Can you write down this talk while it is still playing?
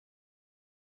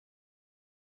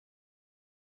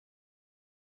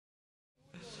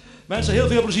Mensen, heel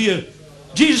veel plezier.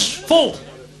 Jesus Volt.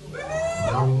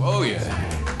 Oh yeah.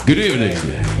 Good evening.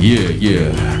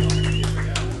 Yeah.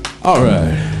 All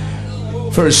right.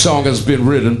 First song has been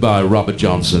written by Robert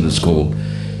Johnson. It's called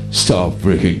Stop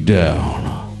Breaking Down.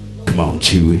 Come on,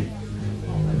 Chewy.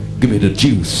 Give me the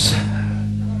juice.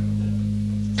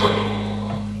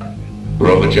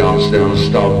 Robert Johnson,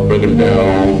 stop breaking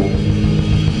down.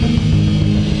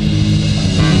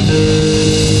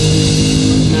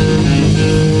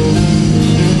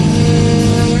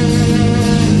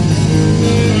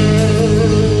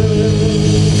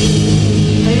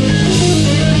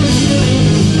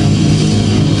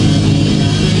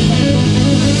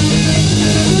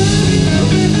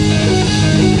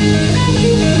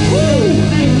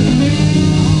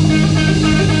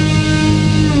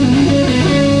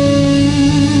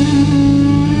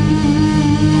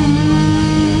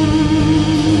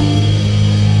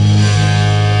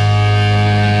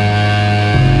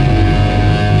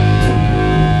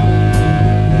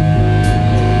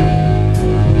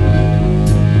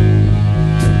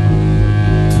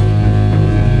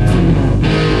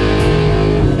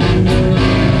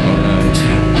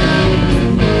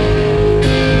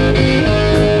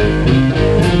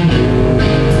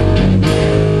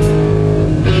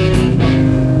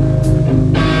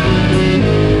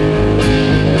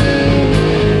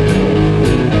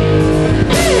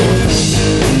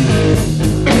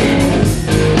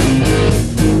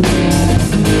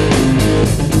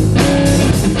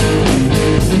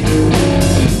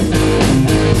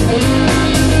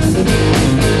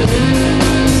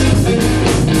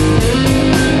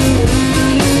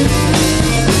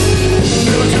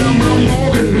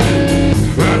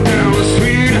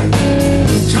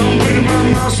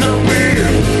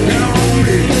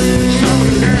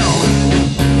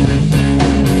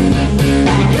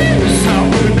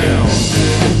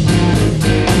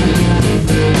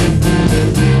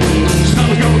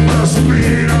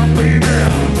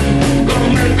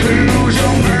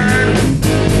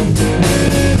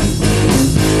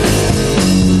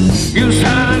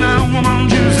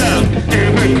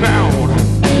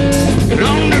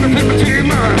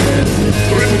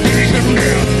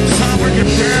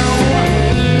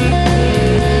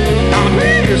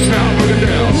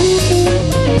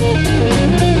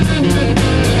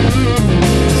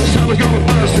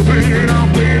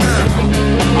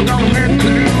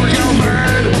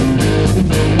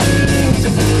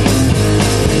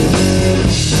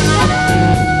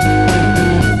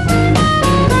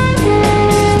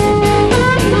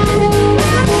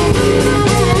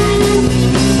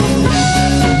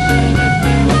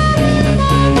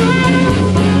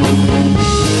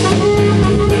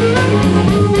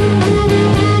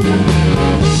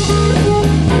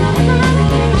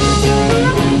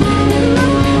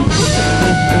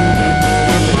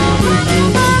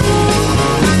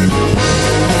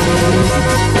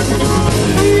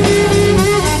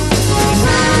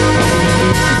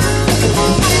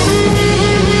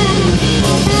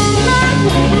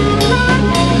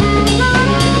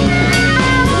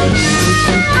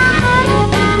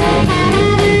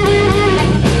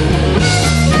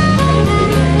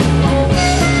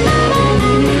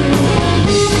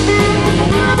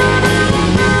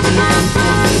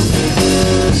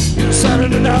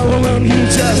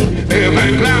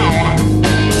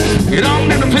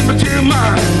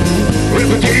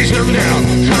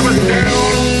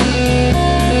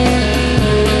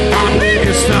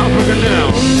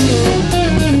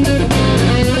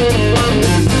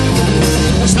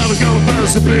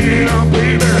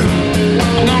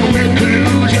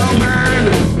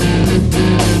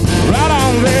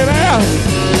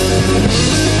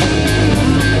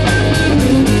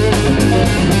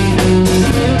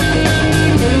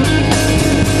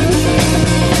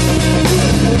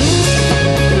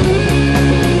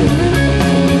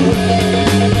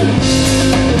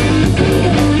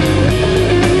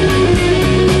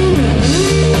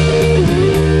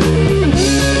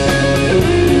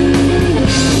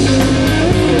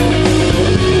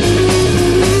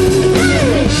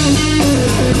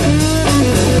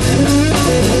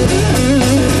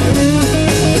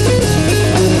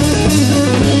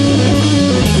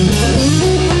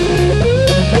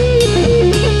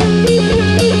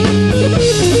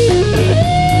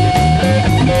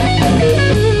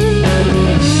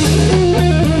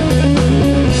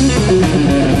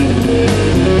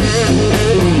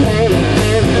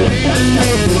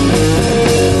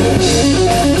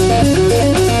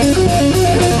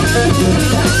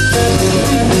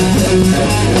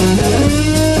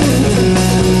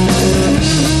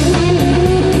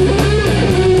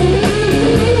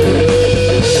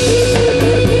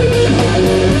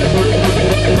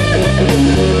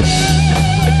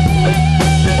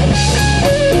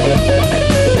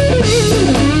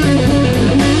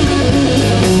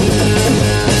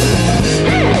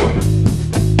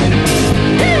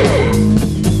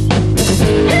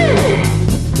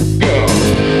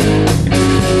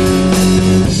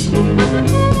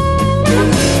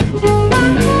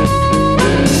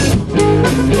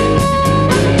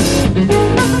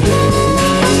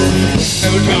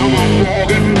 time I'm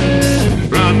walking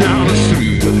right down the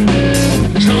street.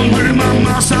 Somebody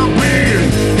must stop playing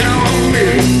down on me,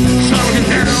 stop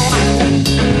looking down.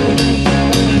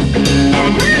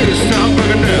 I'm really stop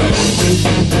looking down.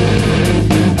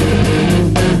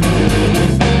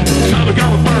 Somebody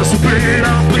got a burst to play it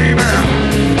out, baby.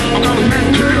 I'm gonna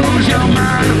make you lose your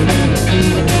mind.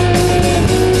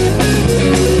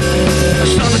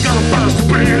 Somebody got a burst to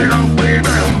play it out,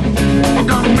 baby. I'm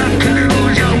gonna make you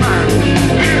lose your mind.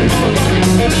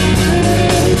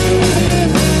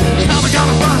 Somebody got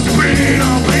a burst to play it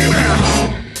out, baby.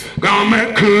 Gonna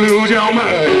make you lose your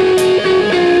mind.